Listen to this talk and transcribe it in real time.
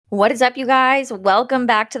What is up, you guys? Welcome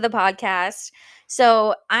back to the podcast.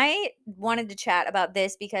 So, I wanted to chat about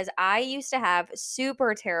this because I used to have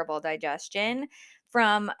super terrible digestion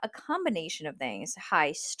from a combination of things: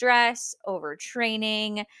 high stress,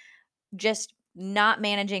 overtraining, just not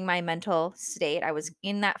managing my mental state. I was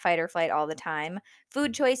in that fight or flight all the time.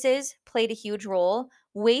 Food choices played a huge role.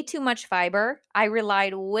 Way too much fiber. I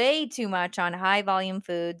relied way too much on high volume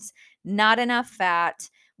foods, not enough fat.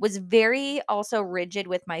 Was very also rigid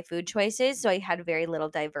with my food choices. So I had very little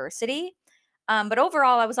diversity. But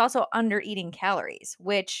overall, I was also under eating calories,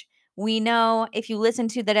 which we know if you listen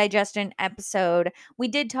to the digestion episode, we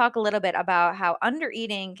did talk a little bit about how under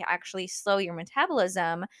eating can actually slow your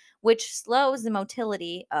metabolism, which slows the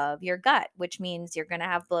motility of your gut, which means you're going to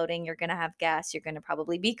have bloating, you're going to have gas, you're going to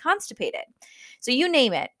probably be constipated. So you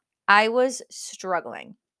name it, I was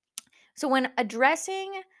struggling. So when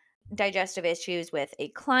addressing digestive issues with a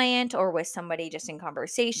client or with somebody just in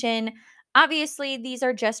conversation, obviously these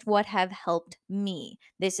are just what have helped me.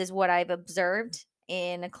 This is what I've observed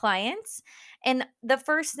in clients. And the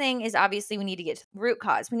first thing is obviously we need to get to the root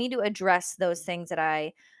cause. We need to address those things that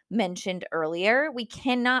I mentioned earlier. We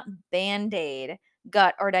cannot band-aid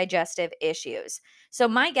gut or digestive issues. So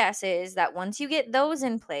my guess is that once you get those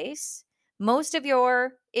in place, most of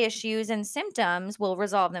your issues and symptoms will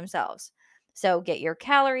resolve themselves. So get your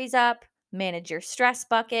calories up, manage your stress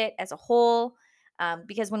bucket as a whole.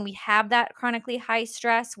 Because when we have that chronically high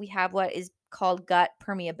stress, we have what is called gut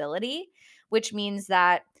permeability, which means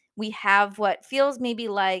that we have what feels maybe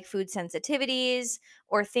like food sensitivities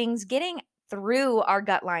or things getting through our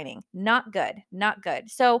gut lining. Not good, not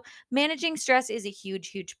good. So managing stress is a huge,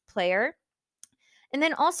 huge player. And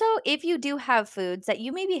then also, if you do have foods that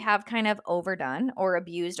you maybe have kind of overdone or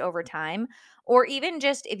abused over time, or even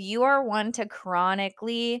just if you are one to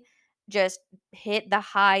chronically just hit the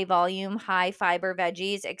high volume, high fiber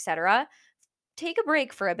veggies, etc., take a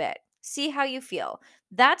break for a bit. See how you feel.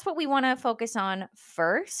 That's what we want to focus on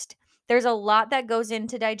first. There's a lot that goes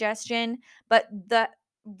into digestion, but the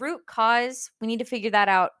root cause, we need to figure that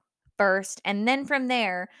out first. And then from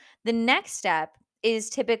there, the next step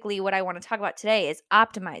is typically what I want to talk about today is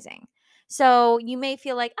optimizing. So you may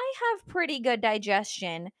feel like I have pretty good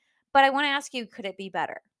digestion, but I want to ask you, could it be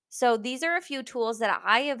better? So these are a few tools that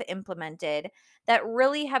I have implemented that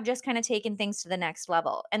really have just kind of taken things to the next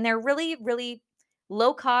level. And they're really, really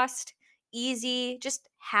low cost, easy, just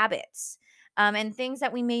habits. And things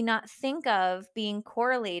that we may not think of being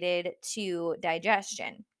correlated to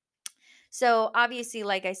digestion. So, obviously,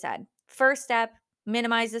 like I said, first step,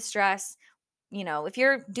 minimize the stress. If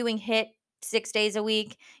you're doing HIT 6 days a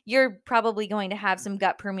week, you're probably going to have some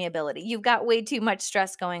gut permeability. You've got way too much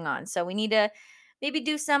stress going on. So, we need to maybe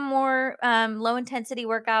do some more low intensity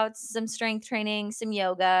workouts, some strength training, some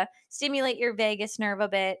yoga, stimulate your vagus nerve a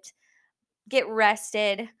bit, get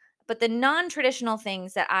rested. But the non traditional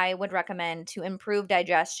things that I would recommend to improve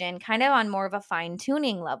digestion, kind of on more of a fine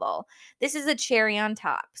tuning level, this is a cherry on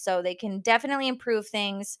top. So they can definitely improve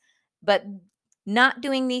things, but not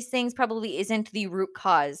doing these things probably isn't the root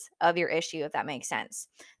cause of your issue, if that makes sense.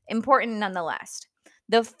 Important nonetheless.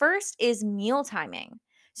 The first is meal timing.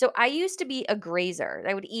 So I used to be a grazer.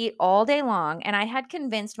 I would eat all day long, and I had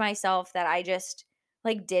convinced myself that I just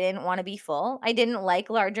like didn't want to be full. I didn't like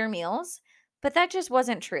larger meals. But that just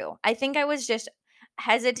wasn't true. I think I was just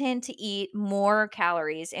hesitant to eat more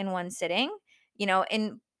calories in one sitting,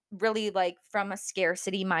 and really like from a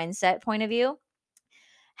scarcity mindset point of view.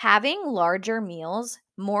 Having larger meals,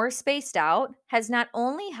 more spaced out, has not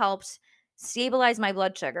only helped stabilize my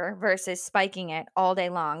blood sugar versus spiking it all day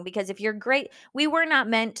long. Because if you're great, we were not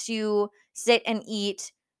meant to sit and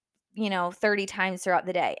eat 30 times throughout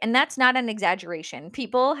the day. And that's not an exaggeration.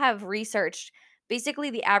 People have researched basically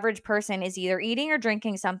the average person is either eating or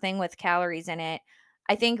drinking something with calories in it.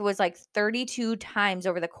 I think it was like 32 times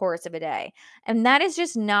over the course of a day. And that is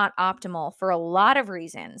just not optimal for a lot of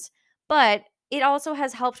reasons. But it also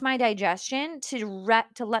has helped my digestion to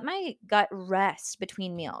let my gut rest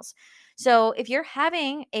between meals. So if you're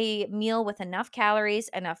having a meal with enough calories,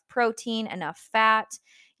 enough protein, enough fat,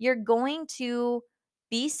 you're going to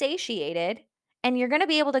be satiated, and you're going to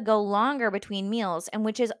be able to go longer between meals, and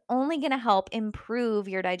which is only going to help improve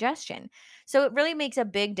your digestion. So it really makes a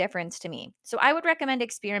big difference to me. So I would recommend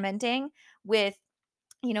experimenting with,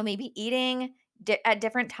 maybe eating at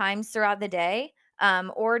different times throughout the day,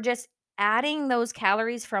 or just adding those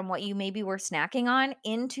calories from what you maybe were snacking on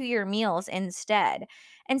into your meals instead,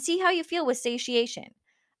 and see how you feel with satiation.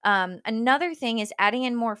 Another thing is adding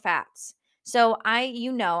in more fats. So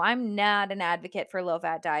I'm not an advocate for low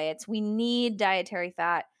fat diets. We need dietary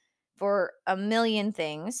fat for a million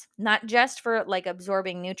things, not just for like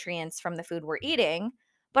absorbing nutrients from the food we're eating,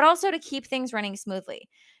 but also to keep things running smoothly.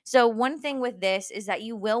 So, one thing with this is that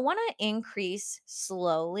you will want to increase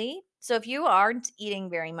slowly. So, if you aren't eating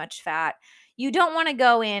very much fat, you don't want to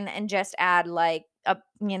go in and just add like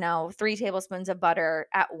 3 tablespoons of butter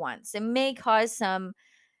at once. It may cause some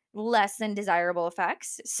less than desirable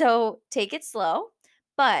effects. So take it slow.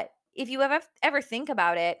 But if you ever think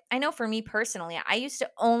about it, I know for me personally, I used to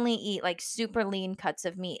only eat like super lean cuts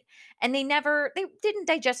of meat, and they didn't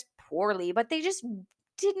digest poorly, but they just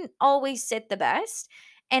didn't always sit the best.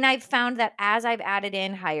 And I've found that as I've added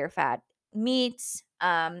in higher fat meats,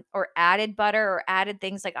 or added butter or added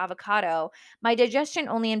things like avocado, my digestion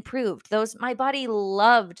only improved. Those My body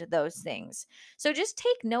loved those things. So just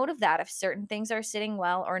take note of that if certain things are sitting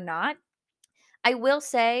well or not. I will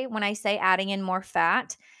say, when I say adding in more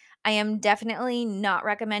fat, I am definitely not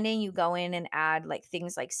recommending you go in and add like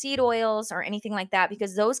things like seed oils or anything like that,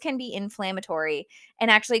 because those can be inflammatory and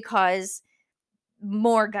actually cause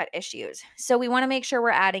more gut issues. So we want to make sure we're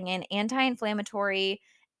adding in anti-inflammatory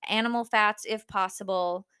animal fats if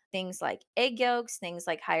possible, things like egg yolks, things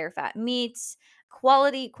like higher fat meats,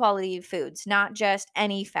 quality foods, not just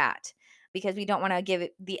any fat, because we don't want to give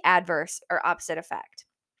it the adverse or opposite effect.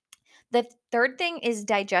 The third thing is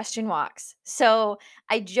digestion walks. So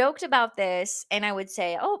I joked about this and I would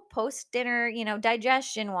say, oh, post dinner,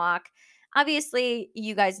 digestion walk. Obviously,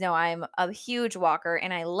 you guys know I'm a huge walker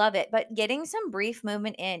and I love it, but getting some brief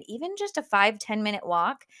movement in, even just a 5-10 minute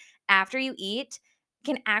walk after you eat,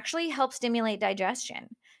 can actually help stimulate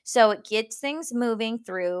digestion. So it gets things moving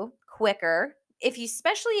through quicker.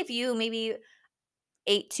 Especially if you maybe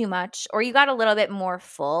ate too much or you got a little bit more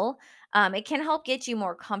full, it can help get you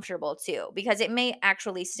more comfortable too, because it may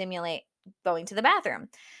actually stimulate going to the bathroom.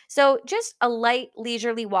 So, just a light,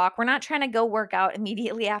 leisurely walk. We're not trying to go work out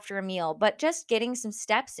immediately after a meal, but just getting some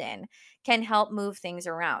steps in can help move things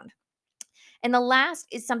around. And the last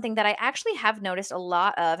is something that I actually have noticed a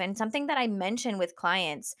lot of, and something that I mention with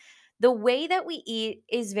clients. The way that we eat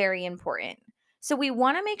is very important. So we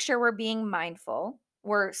want to make sure we're being mindful,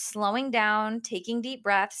 we're slowing down, taking deep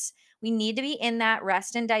breaths. We need to be in that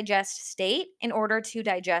rest and digest state in order to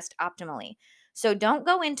digest optimally. So don't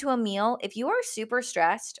go into a meal if you are super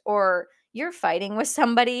stressed or you're fighting with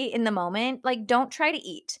somebody in the moment, like don't try to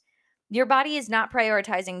eat. Your body is not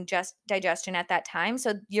prioritizing just digestion at that time,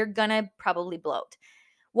 so you're gonna probably bloat.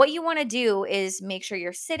 What you wanna do is make sure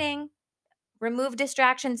you're sitting, remove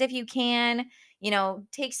distractions if you can,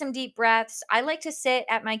 take some deep breaths. I like to sit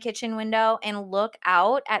at my kitchen window and look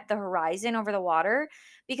out at the horizon over the water,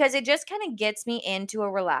 because it just kind of gets me into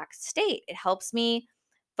a relaxed state. It helps me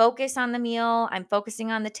focus on the meal. I'm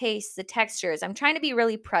focusing on the tastes, the textures. I'm trying to be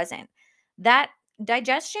really present. That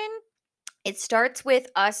digestion, it starts with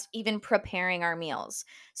us even preparing our meals.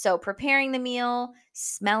 So, preparing the meal,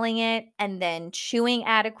 smelling it, and then chewing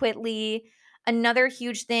adequately. Another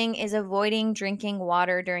huge thing is avoiding drinking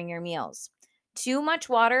water during your meals. Too much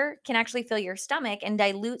water can actually fill your stomach and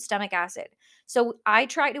dilute stomach acid. So, I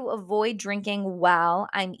try to avoid drinking while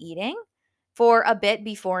I'm eating for a bit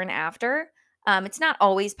before and after. It's not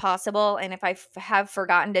always possible. And if have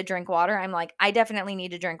forgotten to drink water, I'm like, I definitely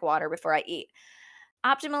need to drink water before I eat.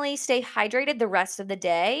 Optimally stay hydrated the rest of the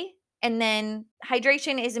day. And then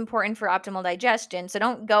hydration is important for optimal digestion. So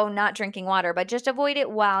don't go not drinking water, but just avoid it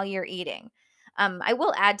while you're eating. I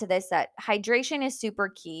will add to this that hydration is super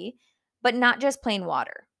key, but not just plain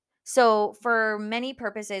water. So for many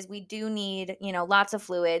purposes, we do need, lots of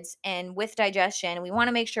fluids. And with digestion, we want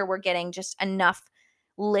to make sure we're getting just enough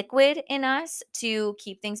liquid in us to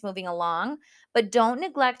keep things moving along, but don't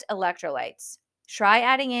neglect electrolytes. Try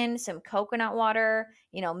adding in some coconut water,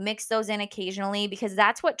 mix those in occasionally, because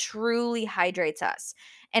that's what truly hydrates us.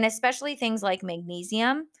 And especially things like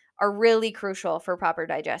magnesium are really crucial for proper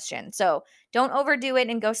digestion. So don't overdo it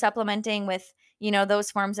and go supplementing with,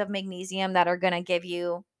 those forms of magnesium that are going to give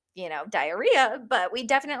you, diarrhea. But we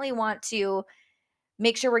definitely want to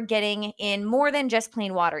make sure we're getting in more than just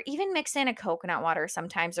plain water. Even mix in a coconut water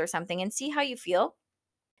sometimes or something and see how you feel.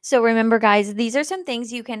 So remember, guys, these are some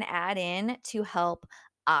things you can add in to help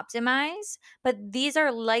optimize, but these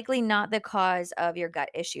are likely not the cause of your gut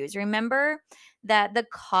issues. Remember that the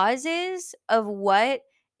causes of what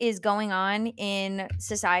is going on in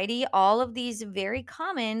society, all of these very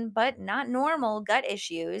common but not normal gut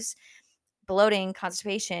issues, bloating,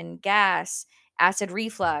 constipation, gas, acid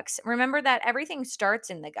reflux. Remember that everything starts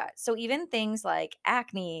in the gut. So even things like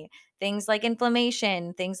acne, things like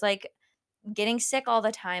inflammation, things like getting sick all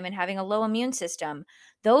the time and having a low immune system,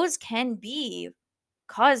 those can be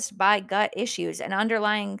caused by gut issues, an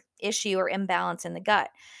underlying issue or imbalance in the gut.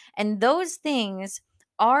 And those things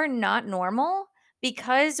are not normal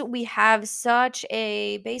because we have such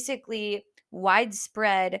a basically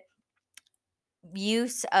widespread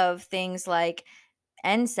use of things like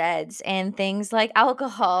NSAIDs and things like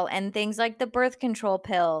alcohol and things like the birth control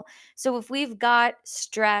pill. So if we've got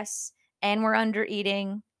stress and we're under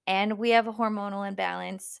eating and we have a hormonal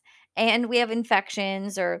imbalance and we have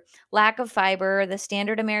infections or lack of fiber, the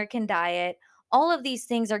standard American diet, all of these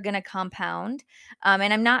things are going to compound.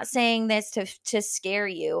 And I'm not saying this to scare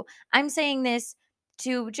you. I'm saying this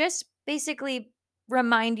to just basically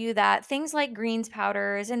remind you that things like greens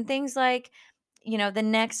powders and things like, the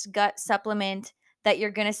next gut supplement that you're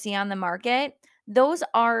going to see on the market, those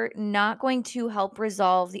are not going to help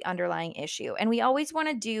resolve the underlying issue. And we always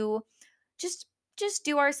want to just just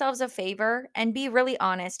do ourselves a favor and be really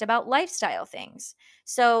honest about lifestyle things.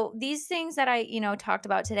 So these things that I, talked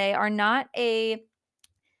about today are not a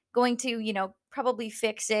going to, probably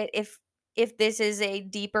fix it if this is a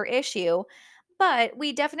deeper issue, but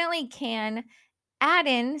we definitely can add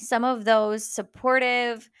in some of those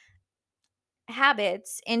supportive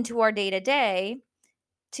habits into our day to day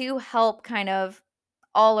to help kind of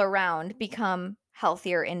all around become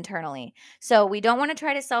healthier internally. So we don't want to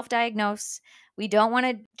try to self diagnose. We don't want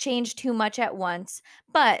to change too much at once,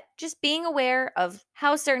 but just being aware of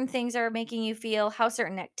how certain things are making you feel, how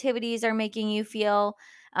certain activities are making you feel,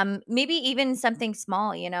 maybe even something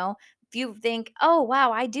small, If you think, oh,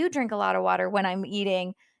 wow, I do drink a lot of water when I'm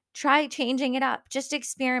eating, try changing it up. Just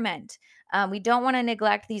experiment. We don't want to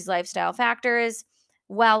neglect these lifestyle factors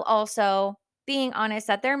while also being honest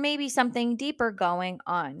that there may be something deeper going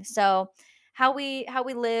on. So how we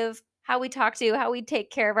live, how we talk to, how we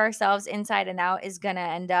take care of ourselves inside and out is going to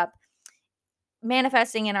end up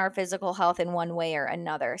manifesting in our physical health in one way or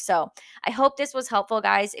another. So, I hope this was helpful,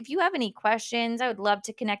 guys. If you have any questions, I would love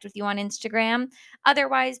to connect with you on Instagram.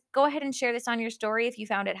 Otherwise, go ahead and share this on your story if you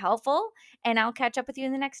found it helpful, and I'll catch up with you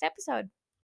in the next episode.